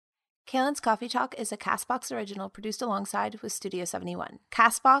Kaylin's Coffee Talk is a Castbox original produced alongside with Studio 71.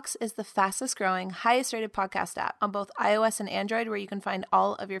 Castbox is the fastest growing, highest rated podcast app on both iOS and Android, where you can find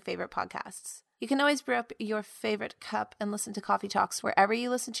all of your favorite podcasts. You can always brew up your favorite cup and listen to Coffee Talks wherever you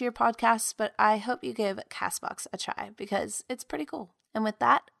listen to your podcasts, but I hope you give Castbox a try because it's pretty cool. And with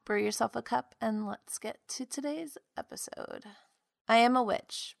that, brew yourself a cup and let's get to today's episode. I am a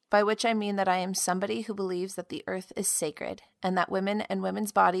witch, by which I mean that I am somebody who believes that the earth is sacred and that women and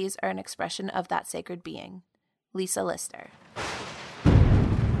women's bodies are an expression of that sacred being. Lisa Lister.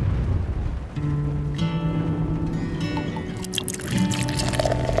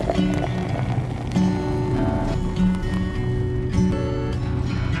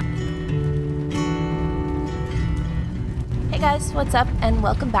 Hey guys, what's up? And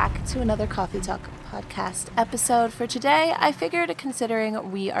welcome back to another Coffee Talk podcast episode. For today, I figured,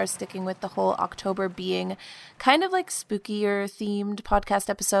 considering we are sticking with the whole October being kind of like spookier themed podcast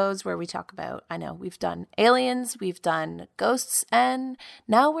episodes where we talk about, I know we've done aliens, we've done ghosts, and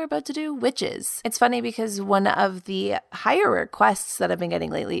now we're about to do witches. It's funny because one of the higher requests that I've been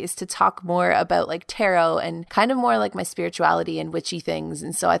getting lately is to talk more about like tarot and kind of more like my spirituality and witchy things.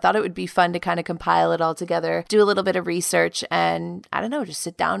 And so I thought it would be fun to kind of compile it all together, do a little bit of research, and I don't know, just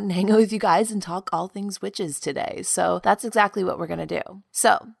sit down and hang out with you guys and talk all things witches today. So that's exactly what we're going to do.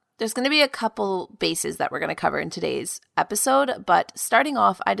 So there's going to be a couple bases that we're going to cover in today's episode, but starting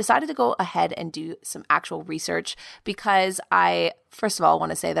off, I decided to go ahead and do some actual research because I, first of all,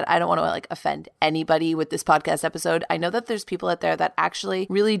 want to say that I don't want to like offend anybody with this podcast episode. I know that there's people out there that actually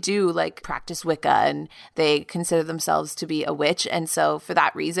really do like practice Wicca and they consider themselves to be a witch. And so for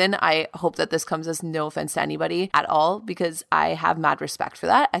that reason, I hope that this comes as no offense to anybody at all because I have mad respect for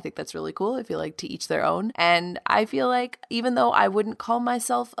that. I think that's really cool. I feel like to each their own. And I feel like even though I wouldn't call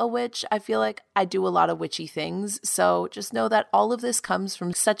myself a witch, I feel like I do a lot of witchy things. So just know that all of this comes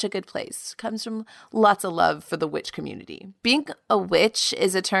from such a good place. It comes from lots of love for the witch community. Being a witch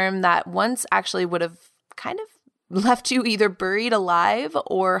is a term that once actually would have kind of left you either buried alive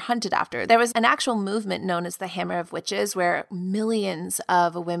or hunted after. There was an actual movement known as the Hammer of Witches where millions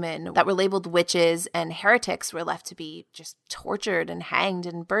of women that were labeled witches and heretics were left to be just tortured and hanged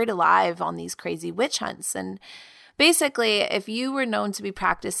and buried alive on these crazy witch hunts. And basically, if you were known to be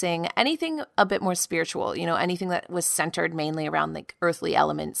practicing anything a bit more spiritual, you know, anything that was centered mainly around like earthly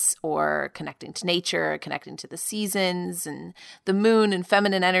elements or connecting to nature, connecting to the seasons and the moon and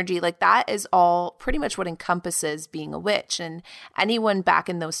feminine energy, like that is all pretty much what encompasses being a witch. And anyone back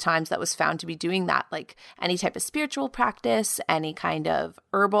in those times that was found to be doing that, like any type of spiritual practice, any kind of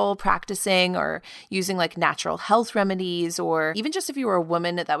herbal practicing or using like natural health remedies, or even just if you were a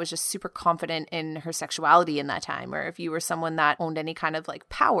woman that was just super confident in her sexuality in that time, or if you were someone that owned any kind of like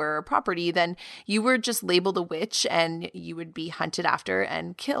power or property, then you were just labeled a witch and you would be hunted after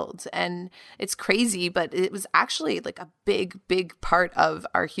and killed. And it's crazy, but it was actually like a big, big part of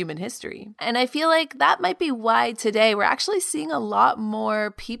our human history. And I feel like that might be why today we're actually seeing a lot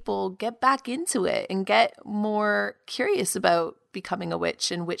more people get back into it and get more curious about becoming a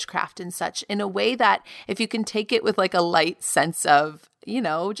witch and witchcraft and such, in a way that if you can take it with like a light sense of, you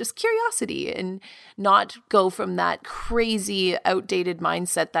know, just curiosity and not go from that crazy outdated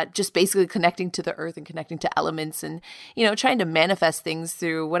mindset that just basically connecting to the earth and connecting to elements and, you know, trying to manifest things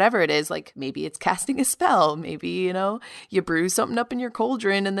through whatever it is. Like maybe it's casting a spell, maybe, you know, you brew something up in your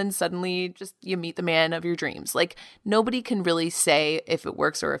cauldron and then suddenly just you meet the man of your dreams. Like nobody can really say if it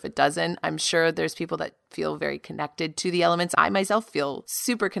works or if it doesn't. I'm sure there's people that feel very connected to the elements. I myself feel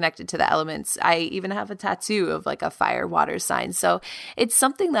super connected to the elements. I even have a tattoo of like a fire water sign. So it's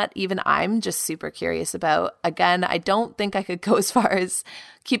something that even I'm just super curious about. Again, I don't think I could go as far as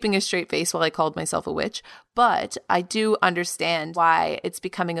keeping a straight face while I called myself a witch, but I do understand why it's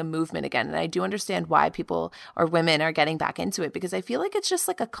becoming a movement again. And I do understand why people or women are getting back into it, because I feel like it's just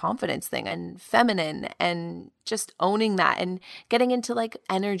like a confidence thing and feminine and just owning that and getting into like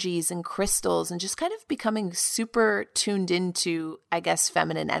energies and crystals and just kind of becoming super tuned into, I guess,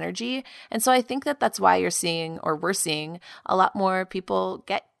 feminine energy. And so I think that that's why you're seeing, or we're seeing, a lot more people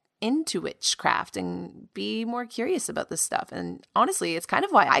get into witchcraft and be more curious about this stuff. And honestly, it's kind of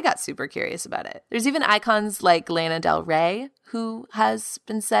why I got super curious about it. There's even icons like Lana Del Rey, who has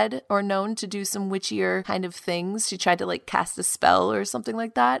been said or known to do some witchier kind of things. She tried to like cast a spell or something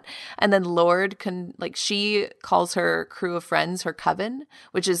like that. And then Lorde she calls her crew of friends her coven,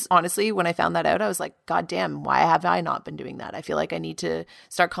 which is honestly, when I found that out, I was like, God damn, why have I not been doing that? I feel like I need to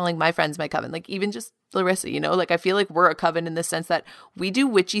start calling my friends my coven. Like even just Larissa, you know, like I feel like we're a coven in the sense that we do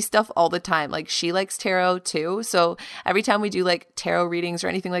witchy stuff all the time. Like she likes tarot too. So every time we do like tarot readings or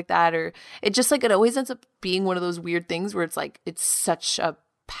anything like that, or it just like, it always ends up being one of those weird things where it's like, it's such a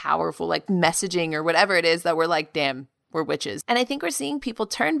powerful like messaging or whatever it is that we're like, damn, we're witches. And I think we're seeing people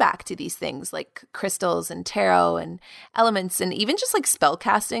turn back to these things like crystals and tarot and elements and even just like spell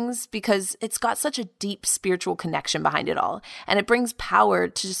castings because it's got such a deep spiritual connection behind it all. And it brings power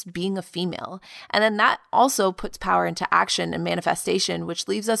to just being a female. And then that also puts power into action and manifestation, which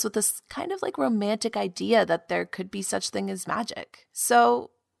leaves us with this kind of like romantic idea that there could be such thing as magic.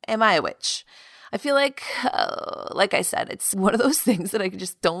 So am I a witch? I feel like I said, it's one of those things that I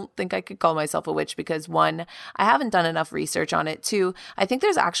just don't think I could call myself a witch because one, I haven't done enough research on it. Two, I think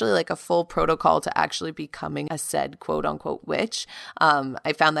there's actually like a full protocol to actually becoming a said quote unquote witch.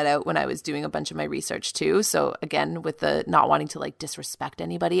 I found that out when I was doing a bunch of my research too. So again, with the not wanting to like disrespect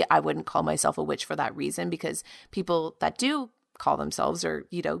anybody, I wouldn't call myself a witch for that reason because people that do call themselves or,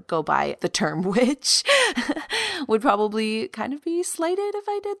 go by the term witch would probably kind of be slighted if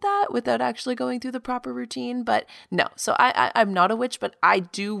I did that without actually going through the proper routine. But no, so I'm not a witch, but I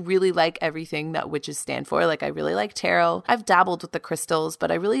do really like everything that witches stand for. Like I really like tarot. I've dabbled with the crystals,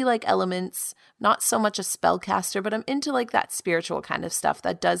 but I really like elements, not so much a spellcaster, but I'm into like that spiritual kind of stuff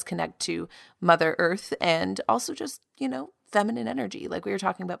that does connect to Mother Earth and also just, feminine energy, like we were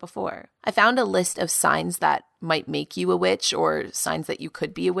talking about before. I found a list of signs that might make you a witch or signs that you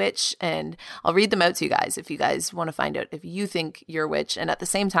could be a witch, and I'll read them out to you guys if you guys want to find out if you think you're a witch. And at the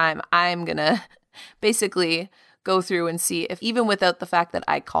same time, I'm gonna basically go through and see if even without the fact that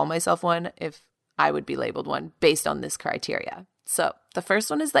I call myself one, if I would be labeled one based on this criteria. So the first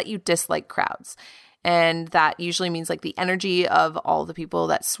one is that you dislike crowds. And that usually means like the energy of all the people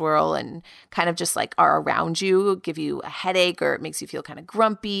that swirl and kind of just like are around you give you a headache, or it makes you feel kind of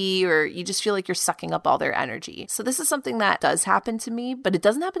grumpy, or you just feel like you're sucking up all their energy. So this is something that does happen to me, but it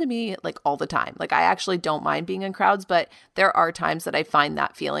doesn't happen to me like all the time. Like I actually don't mind being in crowds, but there are times that I find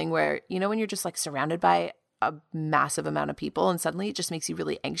that feeling where, when you're just like surrounded by a massive amount of people and suddenly it just makes you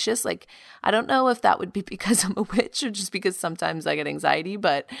really anxious. Like, I don't know if that would be because I'm a witch or just because sometimes I get anxiety,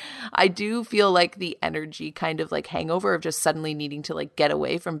 but I do feel like the energy kind of like hangover of just suddenly needing to like get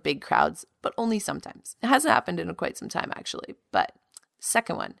away from big crowds, but only sometimes. It hasn't happened in quite some time actually. But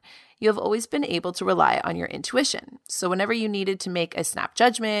second one, you have always been able to rely on your intuition. So whenever you needed to make a snap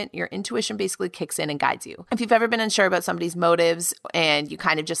judgment, your intuition basically kicks in and guides you. If you've ever been unsure about somebody's motives and you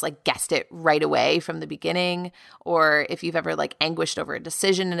kind of just like guessed it right away from the beginning, or if you've ever like anguished over a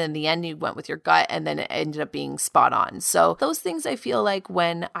decision and in the end you went with your gut and then it ended up being spot on. So those things I feel like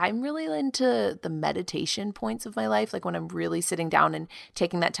when I'm really into the meditation points of my life, like when I'm really sitting down and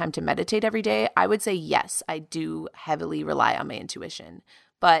taking that time to meditate every day, I would say yes, I do heavily rely on my intuition.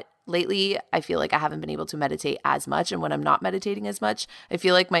 But lately, I feel like I haven't been able to meditate as much. And when I'm not meditating as much, I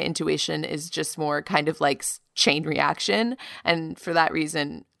feel like my intuition is just more kind of like chain reaction. And for that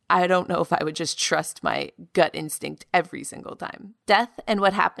reason, I don't know if I would just trust my gut instinct every single time. Death and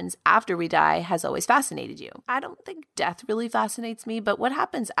what happens after we die has always fascinated you. I don't think death really fascinates me, but what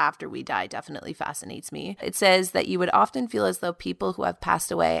happens after we die definitely fascinates me. It says that you would often feel as though people who have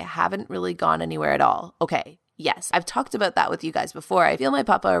passed away haven't really gone anywhere at all. Okay. Yes, I've talked about that with you guys before. I feel my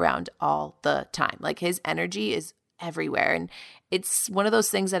papa around all the time. Like his energy is everywhere. And it's one of those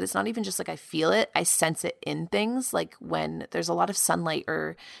things that it's not even just like I feel it, I sense it in things, like when there's a lot of sunlight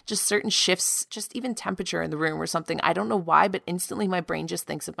or just certain shifts, just even temperature in the room or something. I don't know why, but instantly my brain just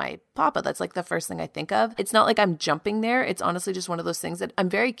thinks of my papa. That's like the first thing I think of. It's not like I'm jumping there. It's honestly just one of those things that I'm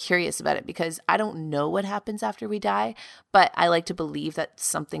very curious about it because I don't know what happens after we die, but I like to believe that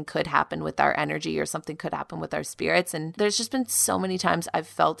something could happen with our energy or something could happen with our spirits. And there's just been so many times I've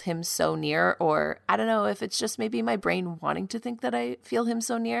felt him so near, or I don't know if it's just maybe my brain wanting to think that I feel him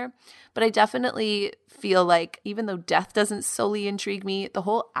so near, but I definitely feel like even though death doesn't solely intrigue me, the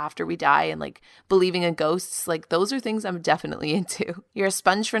whole after we die and like believing in ghosts, like those are things I'm definitely into. You're a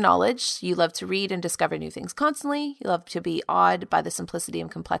sponge for knowledge. You love to read and discover new things constantly. You love to be awed by the simplicity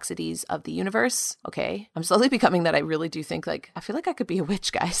and complexities of the universe. Okay, I'm slowly becoming that. I really do think like, I feel like I could be a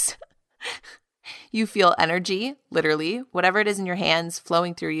witch, guys. You feel energy, literally, whatever it is in your hands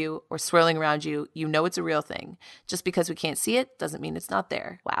flowing through you or swirling around you, you know it's a real thing. Just because we can't see it doesn't mean it's not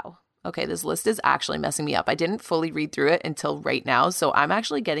there. Wow. Okay, this list is actually messing me up. I didn't fully read through it until right now, so I'm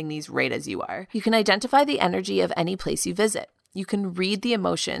actually getting these right as you are. You can identify the energy of any place you visit. You can read the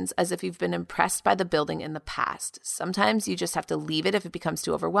emotions as if you've been impressed by the building in the past. Sometimes you just have to leave it if it becomes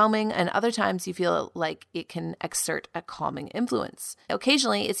too overwhelming, and other times you feel like it can exert a calming influence.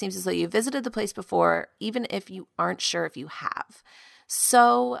 Occasionally, it seems as though you visited the place before, even if you aren't sure if you have.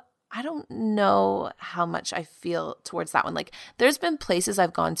 So I don't know how much I feel towards that one. Like there's been places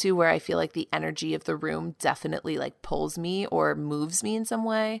I've gone to where I feel like the energy of the room definitely like pulls me or moves me in some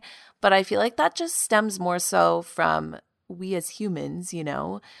way, but I feel like that just stems more so from we as humans,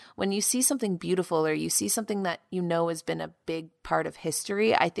 when you see something beautiful or you see something that has been a big part of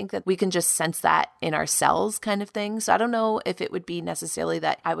history, I think that we can just sense that in our cells kind of thing. So I don't know if it would be necessarily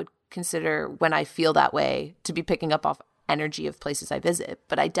that I would consider when I feel that way to be picking up off energy of places I visit.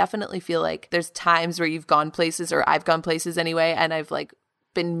 But I definitely feel like there's times where you've gone places, or I've gone places anyway, and I've like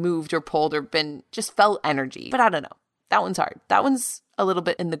been moved or pulled or been just felt energy. But I don't know. That one's hard. That one's a little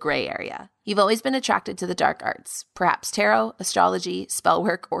bit in the gray area. You've always been attracted to the dark arts, perhaps tarot, astrology, spell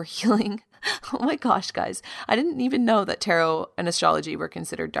work, or healing. Oh my gosh, guys. I didn't even know that tarot and astrology were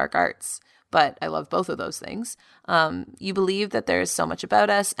considered dark arts, but I love both of those things. You believe that there is so much about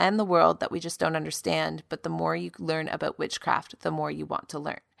us and the world that we just don't understand, but the more you learn about witchcraft, the more you want to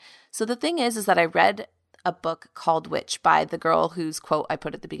learn. So the thing is that I read a book called Witch by the girl whose quote I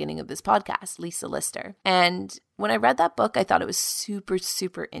put at the beginning of this podcast, Lisa Lister. And when I read that book, I thought it was super,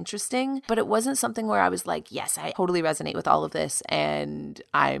 super interesting, but it wasn't something where I was like, yes, I totally resonate with all of this and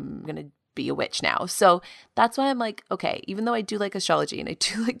I'm going to be a witch now. So that's why I'm like, okay, even though I do like astrology and I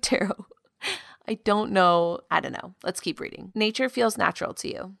do like tarot, I don't know. Let's keep reading. Nature feels natural to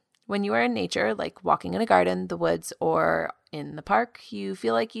you. When you are in nature, like walking in a garden, the woods, or in the park, you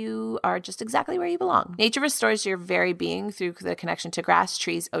feel like you are just exactly where you belong. Nature restores your very being through the connection to grass,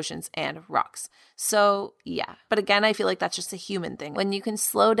 trees, oceans, and rocks. So yeah, but again, I feel like that's just a human thing. When you can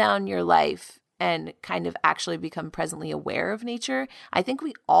slow down your life and kind of actually become presently aware of nature, I think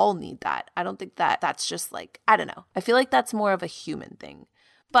we all need that. I don't think that that's just like, I feel like that's more of a human thing.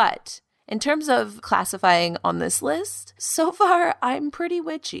 But in terms of classifying on this list, so far, I'm pretty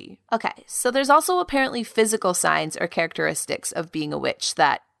witchy. Okay, so there's also apparently physical signs or characteristics of being a witch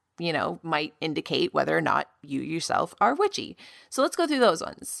that, might indicate whether or not you yourself are witchy. So let's go through those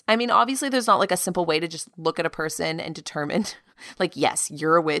ones. I mean, obviously, there's not like a simple way to just look at a person and determine, like, yes,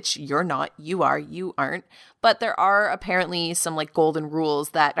 you're a witch, you're not, you are, you aren't. But there are apparently some like golden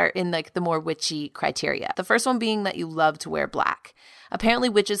rules that are in like the more witchy criteria. The first one being that you love to wear black. Apparently,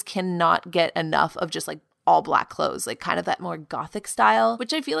 witches cannot get enough of just like all black clothes, like kind of that more gothic style,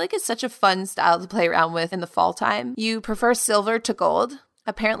 which I feel like is such a fun style to play around with in the fall time. You prefer silver to gold.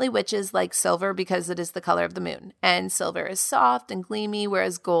 Apparently, witches like silver because it is the color of the moon, and silver is soft and gleamy,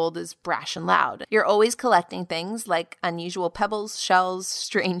 whereas gold is brash and loud. You're always collecting things like unusual pebbles, shells,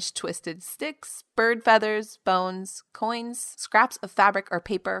 strange twisted sticks, bird feathers, bones, coins, scraps of fabric or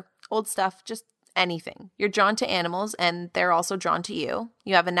paper, old stuff, just anything. You're drawn to animals and they're also drawn to you.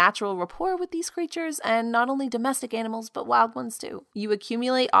 You have a natural rapport with these creatures, and not only domestic animals, but wild ones too. You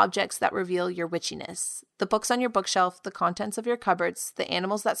accumulate objects that reveal your witchiness. The books on your bookshelf, the contents of your cupboards, the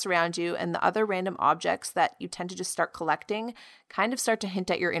animals that surround you, and the other random objects that you tend to just start collecting kind of start to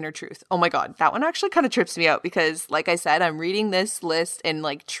hint at your inner truth. Oh my God, that one actually kind of trips me out because, like I said, I'm reading this list in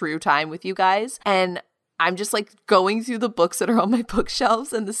like true time with you guys, and I'm just like going through the books that are on my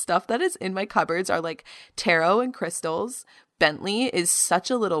bookshelves, and the stuff that is in my cupboards are like tarot and crystals. Bentley is such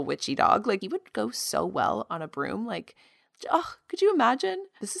a little witchy dog. Like, he would go so well on a broom. Like, oh, could you imagine?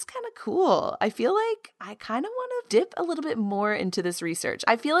 This is kind of cool. I feel like I kind of want to dip a little bit more into this research.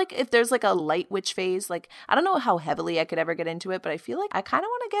 I feel like if there's like a light witch phase, like, I don't know how heavily I could ever get into it, but I feel like I kind of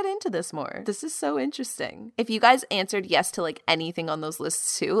want to get into this more. This is so interesting. If you guys answered yes to like anything on those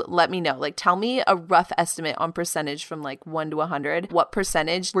lists too, let me know. Like, tell me a rough estimate on percentage from like 1 to 100. What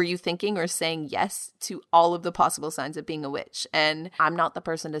percentage were you thinking or saying yes to all of the possible signs of being a witch? And I'm not the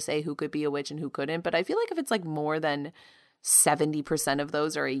person to say who could be a witch and who couldn't, but I feel like if it's like more than 70% of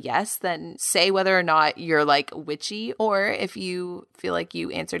those are a yes, then say whether or not you're like witchy, or if you feel like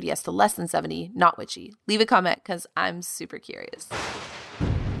you answered yes to less than 70, not witchy. Leave a comment because I'm super curious.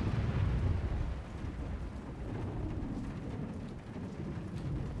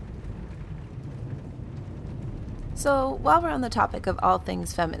 So while we're on the topic of all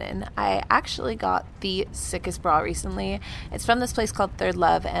things feminine, I actually got the sickest bra recently. It's from this place called Third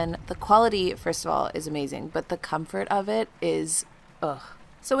Love, and the quality, first of all, is amazing, but the comfort of it is, ugh.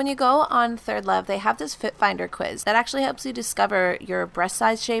 So when you go on Third Love, they have this Fit Finder quiz that actually helps you discover your breast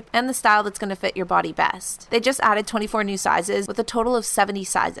size shape and the style that's going to fit your body best. They just added 24 new sizes with a total of 70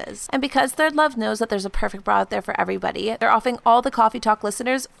 sizes. And because Third Love knows that there's a perfect bra out there for everybody, they're offering all the Coffee Talk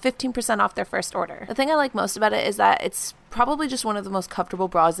listeners 15% off their first order. The thing I like most about it is that it's probably just one of the most comfortable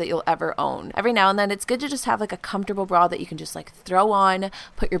bras that you'll ever own. Every now and then, it's good to just have like a comfortable bra that you can just like throw on,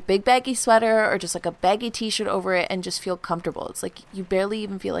 put your big baggy sweater or just like a baggy t-shirt over it and just feel comfortable. It's like you barely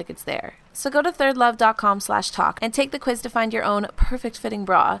even feel like it's there. So go to thirdlove.com/talk and take the quiz to find your own perfect fitting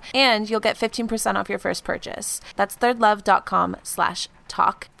bra, and you'll get 15% off your first purchase. That's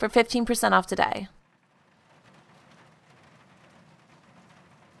thirdlove.com/talk for 15% off today.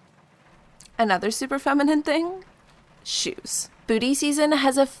 Another super feminine thing, shoes. Booty season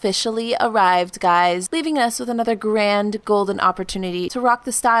has officially arrived, guys, leaving us with another grand golden opportunity to rock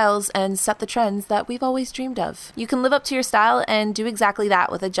the styles and set the trends that we've always dreamed of. You can live up to your style and do exactly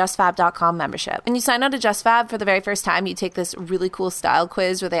that with a JustFab.com membership. When you sign on to JustFab for the very first time, you take this really cool style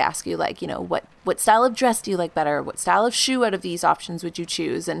quiz where they ask you, like, what style of dress do you like better? What style of shoe out of these options would you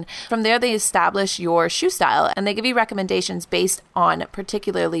choose? And from there, they establish your shoe style and they give you recommendations based on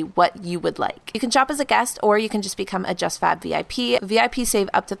particularly what you would like. You can shop as a guest or you can just become a JustFab VIP. VIP save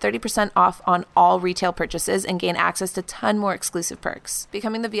up to 30% off on all retail purchases and gain access to a ton more exclusive perks.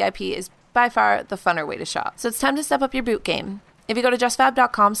 Becoming the VIP is by far the funner way to shop. So it's time to step up your boot game. If you go to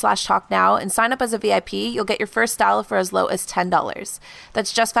justfab.com/talk now and sign up as a VIP, you'll get your first style for as low as $10.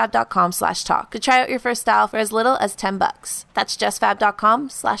 That's justfab.com/talk to try out your first style for as little as $10. That's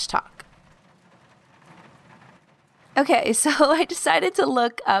justfab.com/talk. Okay, so I decided to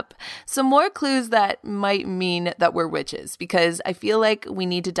look up some more clues that might mean that we're witches because I feel like we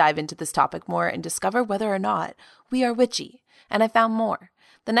need to dive into this topic more and discover whether or not we are witchy. And I found more.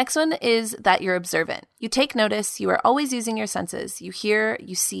 The next one is that you're observant. You take notice, you are always using your senses. You hear,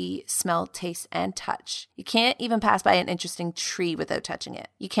 you see, smell, taste, and touch. You can't even pass by an interesting tree without touching it.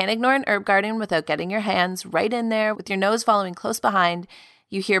 You can't ignore an herb garden without getting your hands right in there with your nose following close behind.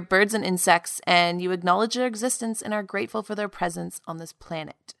 You hear birds and insects, and you acknowledge their existence and are grateful for their presence on this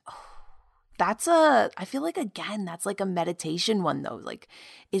planet. I feel like, again, that's like a meditation one, though. Like,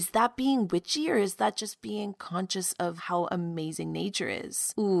 is that being witchy or is that just being conscious of how amazing nature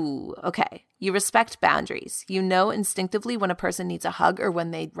is? Ooh, okay. You respect boundaries. You know instinctively when a person needs a hug or when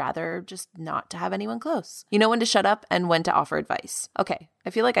they'd rather just not to have anyone close. You know when to shut up and when to offer advice. Okay,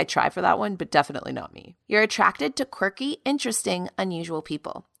 I feel like I try for that one, but definitely not me. You're attracted to quirky, interesting, unusual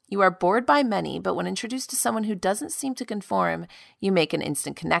people. You are bored by many, but when introduced to someone who doesn't seem to conform, you make an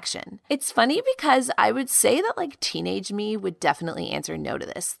instant connection. It's funny because I would say that like teenage me would definitely answer no to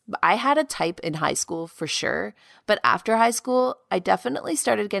this. I had a type in high school for sure, but after high school, I definitely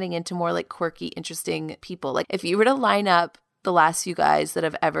started getting into more like quirky, interesting people. Like if you were to line up the last few guys that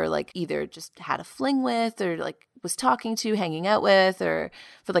I've ever like either just had a fling with or like was talking to, hanging out with, or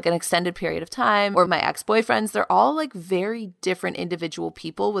for like an extended period of time, or my ex-boyfriends, they're all like very different individual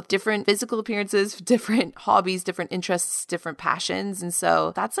people with different physical appearances, different hobbies, different interests, different passions. And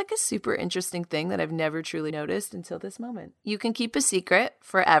so that's like a super interesting thing that I've never truly noticed until this moment. You can keep a secret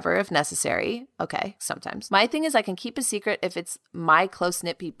forever if necessary. Okay, sometimes. My thing is I can keep a secret if it's my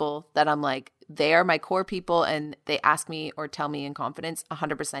close-knit people that I'm like, they are my core people and they ask me or tell me in confidence,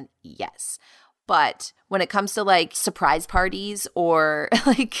 100% yes. But when it comes to like surprise parties or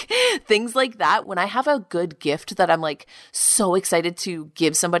like things like that, when I have a good gift that I'm like so excited to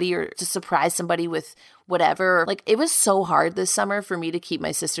give somebody or to surprise somebody with whatever, like it was so hard this summer for me to keep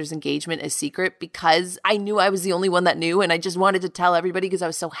my sister's engagement a secret because I knew I was the only one that knew and I just wanted to tell everybody because I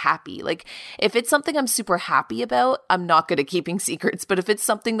was so happy. Like if it's something I'm super happy about, I'm not good at keeping secrets. But if it's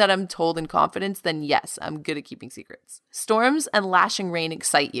something that I'm told in confidence, then yes, I'm good at keeping secrets. Storms and lashing rain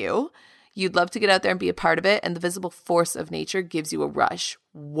excite you. You'd love to get out there and be a part of it, and the visible force of nature gives you a rush.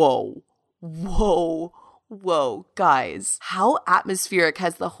 Whoa, guys. How atmospheric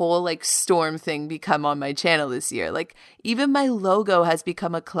has the whole like storm thing become on my channel this year? Like even my logo has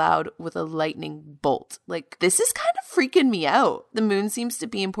become a cloud with a lightning bolt. Like this is kind of freaking me out. The moon seems to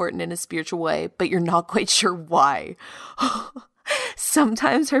be important in a spiritual way, but you're not quite sure why.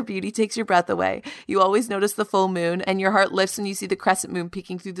 Sometimes her beauty takes your breath away. You always notice the full moon and your heart lifts when you see the crescent moon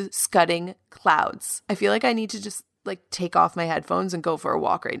peeking through the scudding clouds. I feel like I need to just like take off my headphones and go for a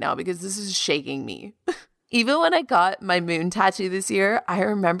walk right now because this is shaking me. Even when I got my moon tattoo this year, I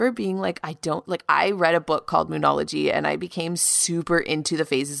remember being like, I read a book called Moonology and I became super into the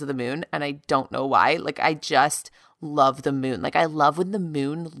phases of the moon and I don't know why. Like I just love the moon. Like I love when the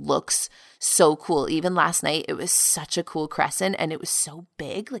moon looks so cool. Even last night, it was such a cool crescent and it was so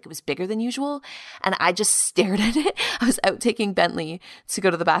big, like it was bigger than usual. And I just stared at it. I was out taking Bentley to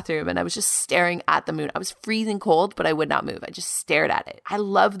go to the bathroom and I was just staring at the moon. I was freezing cold, but I would not move. I just stared at it. I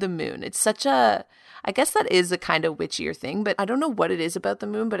love the moon. It's such a, I guess that is a kind of witchier thing, but I don't know what it is about the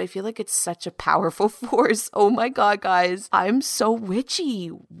moon, but I feel like it's such a powerful force. Oh my God, guys, I'm so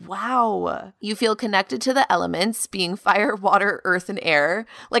witchy. Wow. You feel connected to the elements, being fire, water, earth, and air.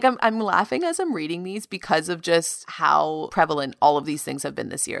 Like I'm laughing as I'm reading these because of just how prevalent all of these things have been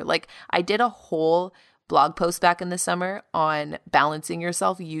this year. Like I did a whole blog post back in the summer on balancing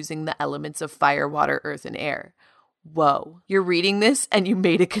yourself using the elements of fire, water, earth, and air. Whoa, you're reading this and you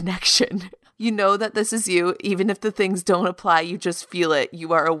made a connection. You know that this is you. Even if the things don't apply, you just feel it.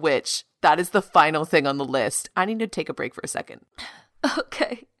 You are a witch. That is the final thing on the list. I need to take a break for a second.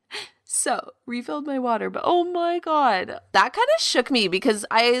 Okay. So, refilled my water, but oh my God. That kind of shook me because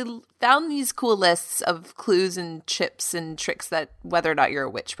I found these cool lists of clues and tips and tricks that whether or not you're a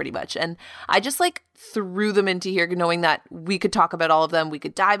witch pretty much. And I just like threw them into here knowing that we could talk about all of them. We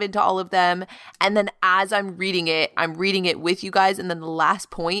could dive into all of them. And then as I'm reading it with you guys. And then the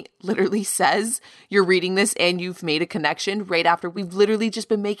last point literally says you're reading this and you've made a connection right after we've literally just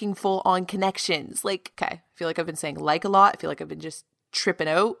been making full on connections. Like, okay, I feel like I've been saying like a lot. I feel like I've been just tripping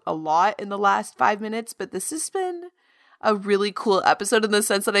out a lot in the last 5 minutes, but this has been a really cool episode in the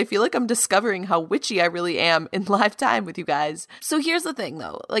sense that I feel like I'm discovering how witchy I really am in live time with you guys. So here's the thing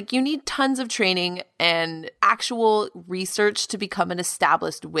though, like you need tons of training and actual research to become an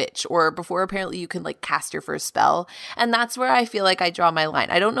established witch, or before apparently you can like cast your first spell. And that's where I feel like I draw my line.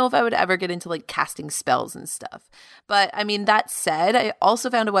 I don't know if I would ever get into like casting spells and stuff. But I mean, that said, I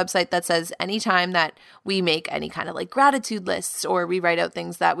also found a website that says anytime that we make any kind of like gratitude lists, or we write out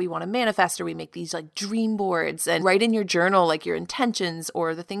things that we want to manifest, or we make these like dream boards and write in your journal like your intentions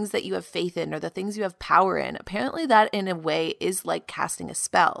or the things that you have faith in or the things you have power in, apparently that in a way is like casting a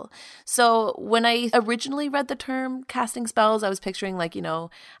spell. So when I originally read the term casting spells, I was picturing like, you know,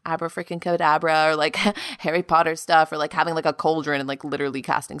 abracadabra or like Harry Potter stuff, or like having like a cauldron and like literally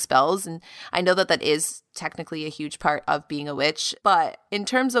casting spells. And I know that that is technically a huge part of being a witch, but in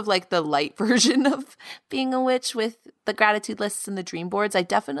terms of like the light version of being a witch with the gratitude lists and the dream boards, I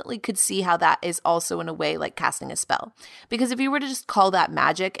definitely could see how that is also in a way like casting a spell. Because if you were to just call that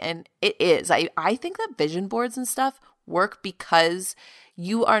magic, and it is, I think that vision boards and stuff work because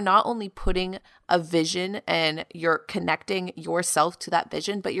you are not only putting a vision and you're connecting yourself to that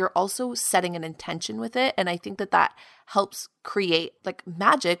vision, but you're also setting an intention with it. And I think that that helps create like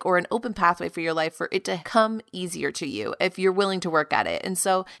magic or an open pathway for your life for it to come easier to you if you're willing to work at it. And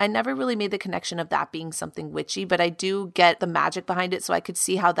so I never really made the connection of that being something witchy, but I do get the magic behind it. So I could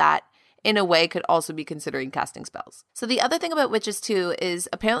see how that in a way could also be considering casting spells. So the other thing about witches too is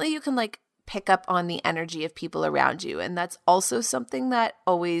apparently you can like pick up on the energy of people around you. And that's also something that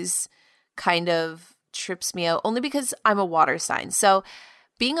always kind of trips me out, only because I'm a water sign. So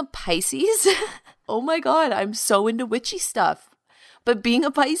being a Pisces, oh my God, I'm so into witchy stuff. But being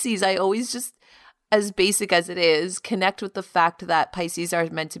a Pisces, I always just, as basic as it is, connect with the fact that Pisces are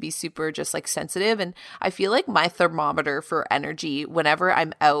meant to be super just like sensitive. And I feel like my thermometer for energy whenever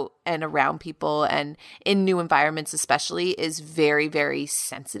I'm out and around people and in new environments especially is very, very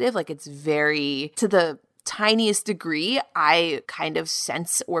sensitive. Like it's very, to the tiniest degree, I kind of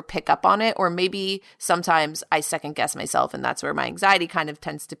sense or pick up on it. Or maybe sometimes I second guess myself, and that's where my anxiety kind of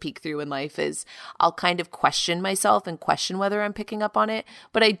tends to peek through in life, is I'll kind of question myself and question whether I'm picking up on it.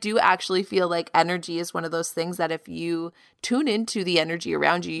 But I do actually feel like energy is one of those things that if you tune into the energy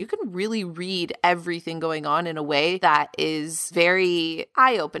around you, you can really read everything going on in a way that is very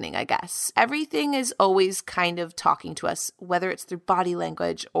eye-opening, I guess. Everything is always kind of talking to us, whether it's through body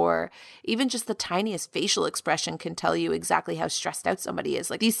language or even just the tiniest facial expression can tell you exactly how stressed out somebody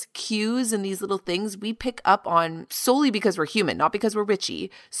is. Like these cues and these little things we pick up on solely because we're human, not because we're witchy,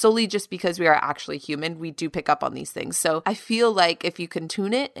 solely just because we are actually human. We do pick up on these things. So I feel like if you can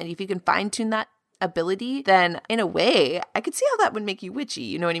tune it and if you can fine tune that ability, then in a way, I could see how that would make you witchy.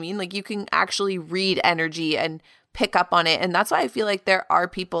 You know what I mean? Like you can actually read energy and pick up on it. And that's why I feel like there are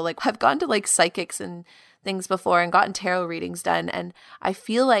people, like I've gone to like psychics and things before and gotten tarot readings done. And I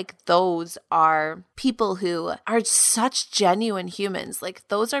feel like those are people who are such genuine humans. Like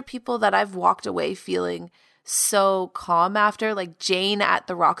those are people that I've walked away feeling so calm after, like Jane at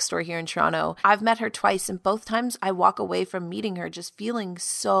the Rock Store here in Toronto. I've met her twice, and both times I walk away from meeting her just feeling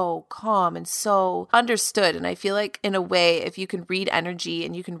so calm and so understood. And I feel like in a way, if you can read energy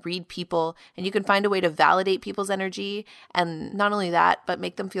and you can read people and you can find a way to validate people's energy, and not only that, but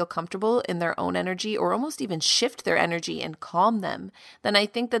make them feel comfortable in their own energy or almost even shift their energy and calm them, then I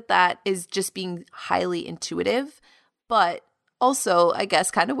think that that is just being highly intuitive. But also, I guess,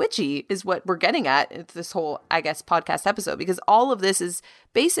 kind of witchy is what we're getting at in this whole, I guess, podcast episode, because all of this is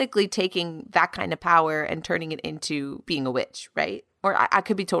basically taking that kind of power and turning it into being a witch, right? Or I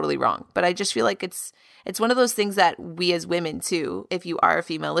could be totally wrong, but I just feel like it's one of those things that we as women too, if you are a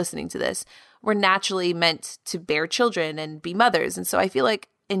female listening to this, we're naturally meant to bear children and be mothers. And so I feel like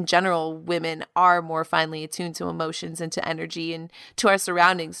in general, women are more finely attuned to emotions and to energy and to our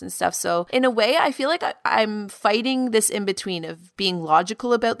surroundings and stuff. So in a way, I feel like I'm fighting this in between of being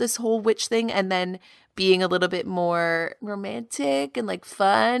logical about this whole witch thing and then being a little bit more romantic and like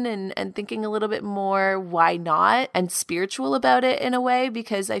fun and thinking a little bit more why not and spiritual about it in a way,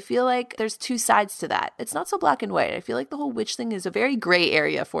 because I feel like there's two sides to that. It's not so black and white. I feel like the whole witch thing is a very gray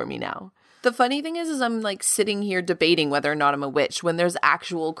area for me now. The funny thing is I'm like sitting here debating whether or not I'm a witch when there's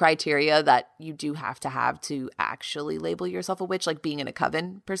actual criteria that you do have to actually label yourself a witch, like being in a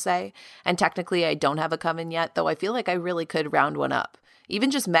coven per se. And technically I don't have a coven yet, though I feel like I really could round one up.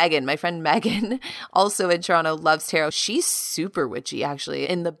 Even just Megan, my friend Megan, also in Toronto, loves tarot. She's super witchy, actually,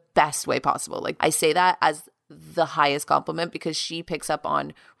 in the best way possible. Like, I say that as the highest compliment because she picks up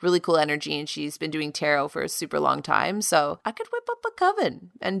on really cool energy and she's been doing tarot for a super long time. So I could whip up a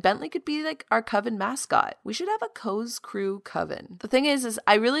coven and Bentley could be like our coven mascot. We should have a Co's Crew coven. The thing is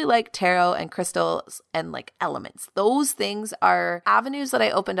I really like tarot and crystals and like elements. Those things are avenues that I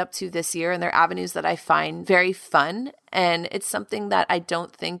opened up to this year, and they're avenues that I find very fun. And it's something that I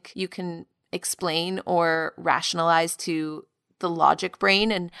don't think you can explain or rationalize to the logic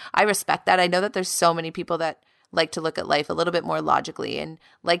brain, and I respect that. I know that there's so many people that like to look at life a little bit more logically and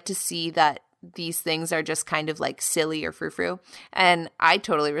like to see that these things are just kind of like silly or frou-frou, and I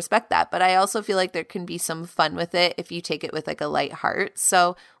totally respect that. But I also feel like there can be some fun with it if you take it with like a light heart.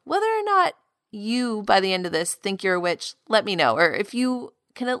 So whether or not you by the end of this think you're a witch, let me know. Or if you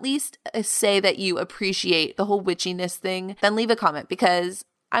can at least say that you appreciate the whole witchiness thing, then leave a comment because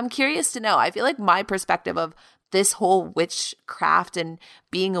I'm curious to know. I feel like my perspective of this whole witchcraft and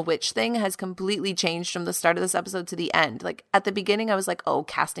being a witch thing has completely changed from the start of this episode to the end. Like at the beginning, I was like, oh,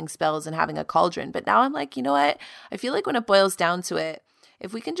 casting spells and having a cauldron. But now I'm like, you know what? I feel like when it boils down to it,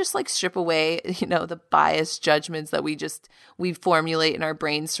 if we can just like strip away, the biased judgments that we formulate in our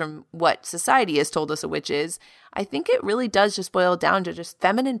brains from what society has told us a witch is, I think it really does just boil down to just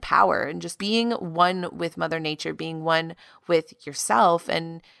feminine power and just being one with Mother Nature, being one with yourself.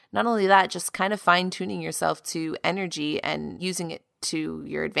 And not only that, just kind of fine-tuning yourself to energy and using it to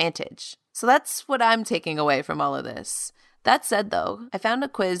your advantage. So that's what I'm taking away from all of this. That said, though, I found a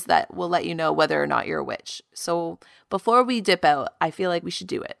quiz that will let you know whether or not you're a witch. So before we dip out, I feel like we should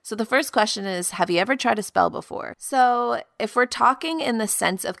do it. So the first question is, have you ever tried a spell before? So if we're talking in the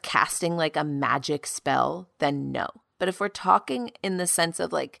sense of casting like a magic spell, then no. But if we're talking in the sense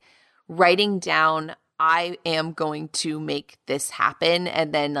of like writing down, I am going to make this happen,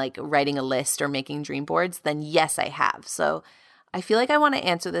 and then like writing a list or making dream boards, then yes, I have. So I feel like I want to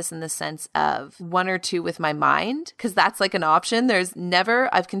answer this in the sense of 1 or 2 with my mind, because that's like an option. There's never,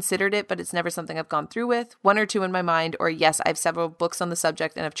 I've considered it, but it's never something I've gone through with. 1 or 2 in my mind, or yes, I have several books on the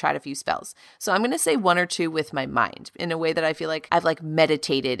subject and I've tried a few spells. So I'm going to say 1 or 2 with my mind in a way that I feel like I've like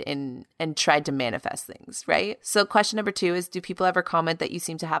meditated and tried to manifest things, right? So question number 2 is, do people ever comment that you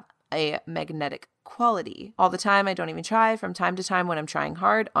seem to have a magnetic quality? All the time. I don't even try. From time to time when I'm trying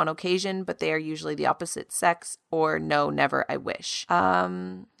hard, on occasion, but they are usually the opposite sex, or no, never, I wish.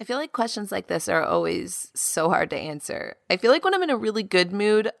 I feel like questions like this are always so hard to answer. I feel like when I'm in a really good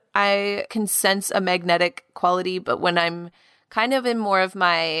mood, I can sense a magnetic quality, but when I'm kind of in more of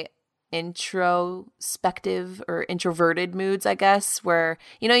my introspective or introverted moods, I guess, where,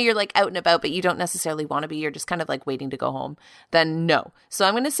 you're like out and about, but you don't necessarily want to be, you're just kind of like waiting to go home, then no. So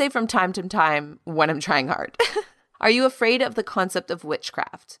I'm going to say from time to time when I'm trying hard. Are you afraid of the concept of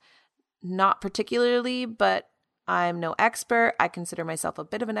witchcraft? Not particularly, but I'm no expert. I consider myself a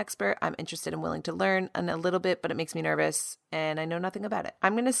bit of an expert. I'm interested and willing to learn a little bit, but it makes me nervous and I know nothing about it.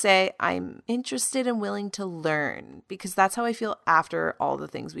 I'm going to say I'm interested and willing to learn because that's how I feel after all the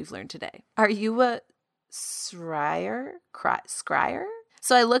things we've learned today. Are you a scryer? Scryer?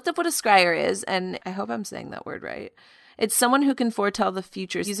 So I looked up what a scryer is, and I hope I'm saying that word right. It's someone who can foretell the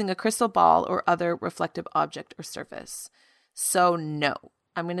future using a crystal ball or other reflective object or surface. So no,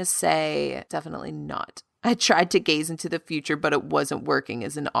 I'm going to say definitely not. I tried to gaze into the future, but it wasn't working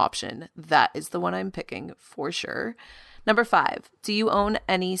as an option. That is the one I'm picking for sure. Number 5, do you own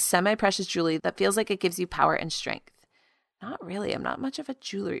any semi-precious jewelry that feels like it gives you power and strength? Not really. I'm not much of a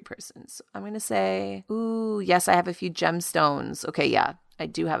jewelry person. So I'm going to say, ooh, yes, I have a few gemstones. Okay, yeah, I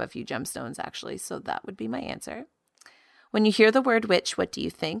do have a few gemstones actually. So that would be my answer. When you hear the word witch, what do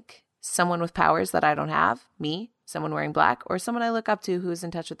you think? Someone with powers that I don't have? Me? Someone wearing black? Or someone I look up to who's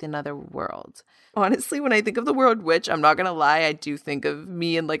in touch with another world? Honestly, when I think of the word witch, I'm not going to lie, I do think of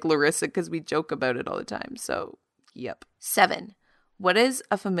me and like Larissa because we joke about it all the time. So, yep. 7. What is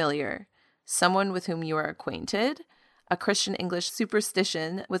a familiar? Someone with whom you are acquainted? A Christian English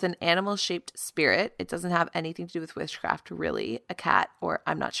superstition with an animal-shaped spirit. It doesn't have anything to do with witchcraft, really. A cat, or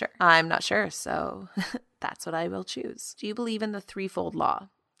I'm not sure. I'm not sure, so that's what I will choose. Do you believe in the threefold law?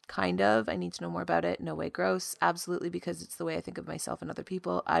 Kind of. I need to know more about it. No way. Gross. Absolutely, because it's the way I think of myself and other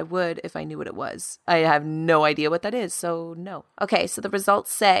people. I would if I knew what it was. I have no idea what that is, so no. Okay, so the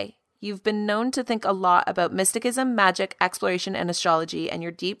results say you've been known to think a lot about mysticism, magic, exploration, and astrology, and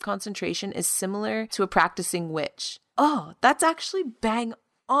your deep concentration is similar to a practicing witch. Oh, that's actually bang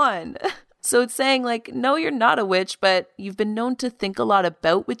on. So it's saying like, no, you're not a witch, but you've been known to think a lot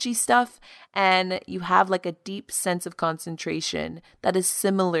about witchy stuff, and you have like a deep sense of concentration that is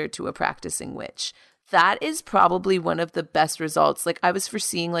similar to a practicing witch. That is probably one of the best results. Like, I was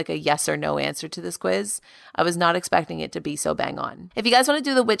foreseeing like a yes or no answer to this quiz. I was not expecting it to be so bang on. If you guys want to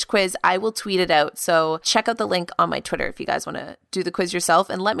do the witch quiz, I will tweet it out. So check out the link on my Twitter if you guys want to do the quiz yourself,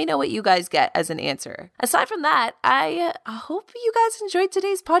 and let me know what you guys get as an answer. Aside from that, I hope you guys enjoyed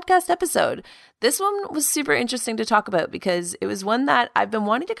today's podcast episode. This one was super interesting to talk about because it was one that I've been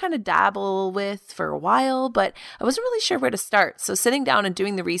wanting to kind of dabble with for a while, but I wasn't really sure where to start. So sitting down and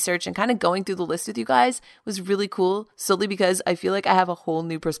doing the research and kind of going through the list with you guys was really cool, solely because I feel like I have a whole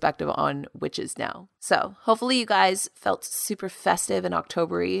new perspective on witches now. So hopefully you guys felt super festive and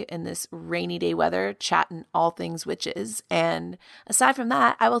October-y in this rainy day weather, chatting all things witches. And aside from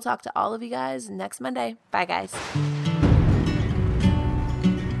that, I will talk to all of you guys next Monday. Bye, guys.